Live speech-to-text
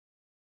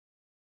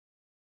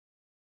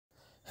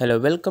Hello,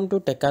 welcome to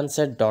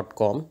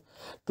techanswer.com.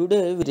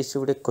 Today we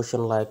received a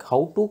question like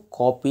how to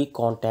copy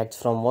contacts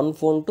from one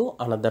phone to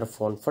another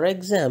phone. For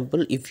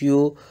example, if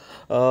you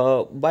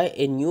buy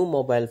a new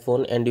mobile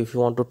phone and if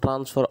you want to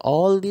transfer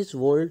all these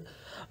old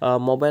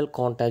mobile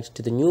contacts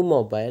to the new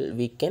mobile,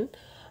 we can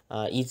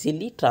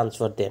easily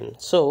transfer them.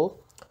 So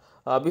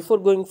before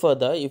going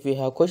further, if you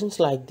have questions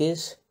like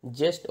this,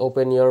 just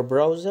open your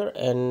browser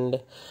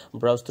and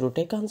browse through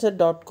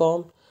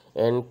techanswer.com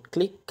and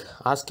click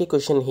ask a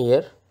question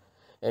here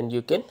and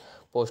you can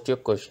post your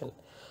question.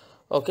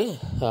 Okay,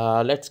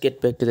 let's get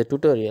back to the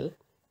tutorial.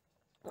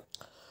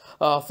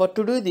 For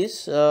to do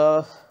this,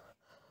 on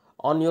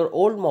your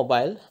old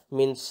mobile,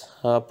 means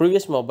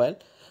previous mobile,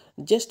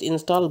 just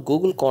install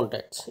Google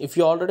Contacts. If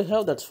you already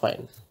have, that's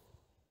fine.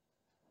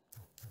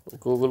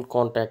 Google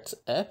Contacts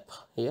app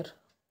here.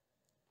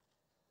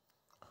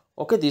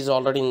 Okay, this is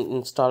already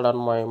installed on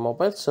my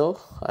mobile, so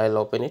I'll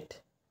open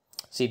it.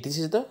 See, this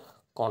is the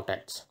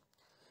contacts,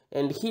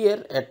 and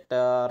here at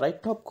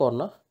right top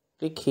corner,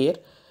 click here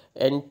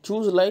and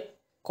choose like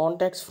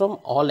contacts from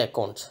all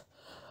accounts.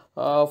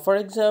 For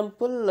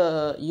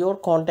example, your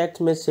contacts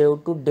may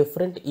save to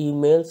different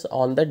emails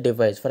on the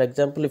device. For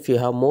example, if you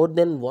have more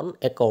than one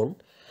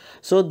account,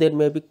 so there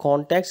may be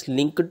contacts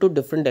linked to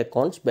different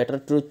accounts. Better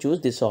to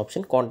choose this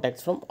option,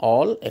 contacts from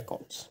all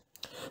accounts.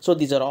 So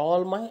these are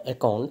all my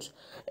accounts,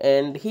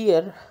 and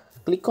here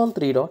click on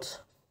three dots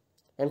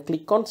and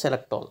click on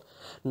select all.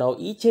 Now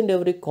each and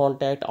every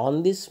contact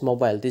on this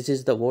mobile, this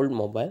is the old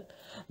mobile,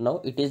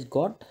 now it is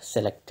got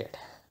selected,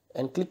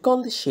 and click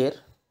on the share.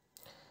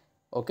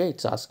 Okay,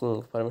 it's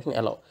asking permission,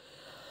 allow.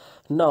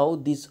 Now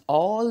these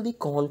all the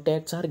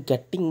contacts are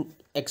getting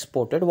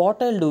exported.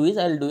 What I'll do is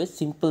I'll do a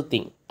simple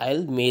thing,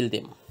 I'll mail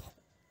them.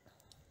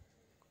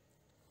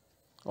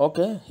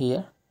 Okay,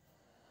 here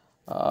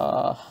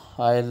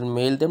I'll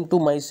mail them to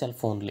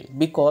myself only,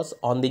 because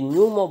on the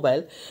new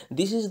mobile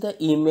this is the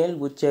email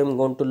which I'm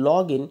going to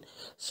log in.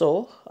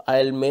 So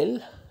I'll mail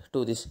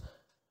to this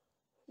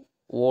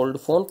old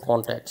phone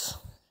contacts.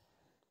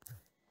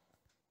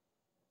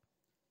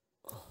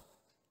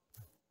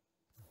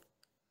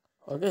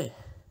 Okay,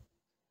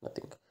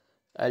 nothing.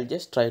 I'll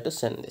just try to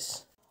send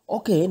this.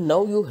 Okay,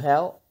 now you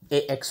have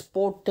a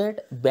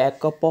exported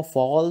backup of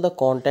all the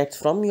contacts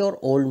from your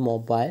old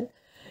mobile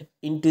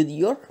into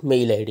your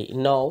mail ID.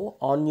 Now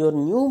on your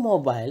new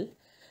mobile,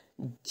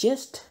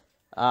 just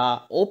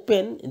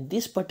open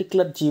this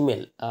particular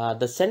Gmail,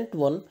 the sent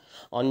one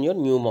on your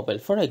new mobile.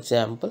 For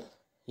example,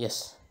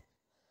 yes,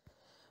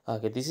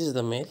 okay, this is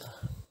the mail,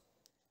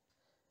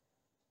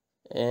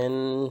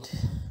 and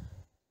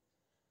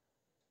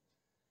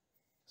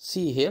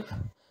see here,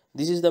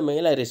 this is the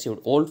mail I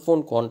received, old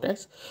phone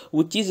contacts,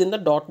 which is in the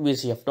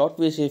 .vcf.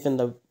 .vcf in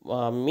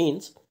the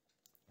means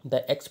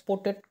the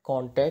exported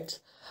contacts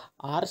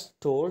are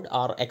stored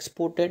or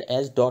exported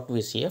as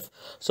 .vcf.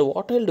 So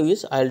what I'll do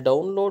is I'll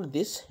download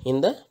this in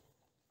the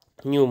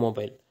new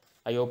mobile.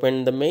 I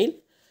opened the mail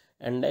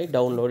and I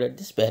downloaded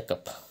this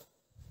backup.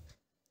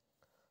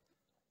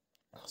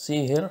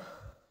 See here,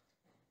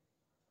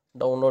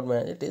 download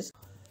manager it is.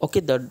 Okay,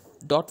 the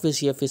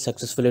 .vcf is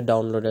successfully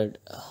downloaded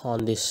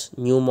on this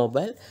new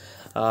mobile.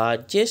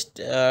 Just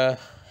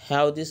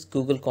have this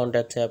Google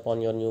Contacts app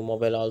on your new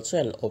mobile also,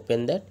 and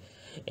open that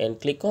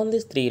and click on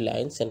these three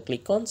lines and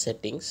click on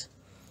settings,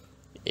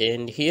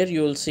 and here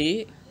you will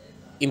see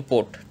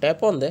import.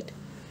 Tap on that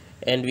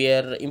and we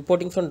are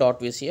importing from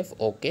 .vcf.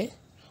 Okay,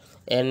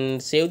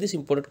 and save this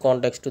imported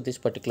contacts to this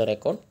particular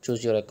account.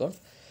 Choose your account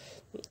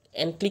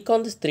and click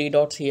on these three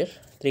dots here,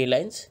 three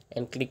lines,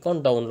 and click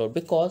on download,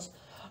 because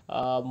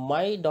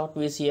my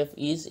 .vcf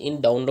is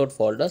in download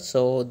folder.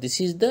 So this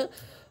is the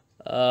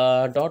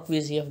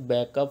 .vcf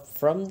backup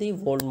from the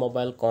old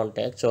mobile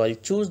contact. So I'll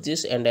choose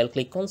this and I'll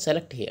click on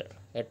select here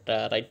at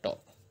right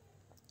top.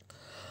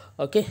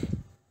 Okay,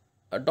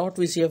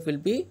 .vcf will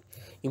be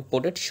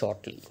imported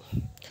shortly.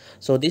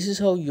 So this is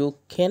how you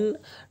can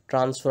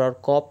transfer or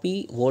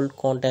copy old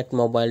contact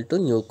mobile to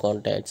new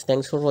contacts.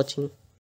 Thanks for watching.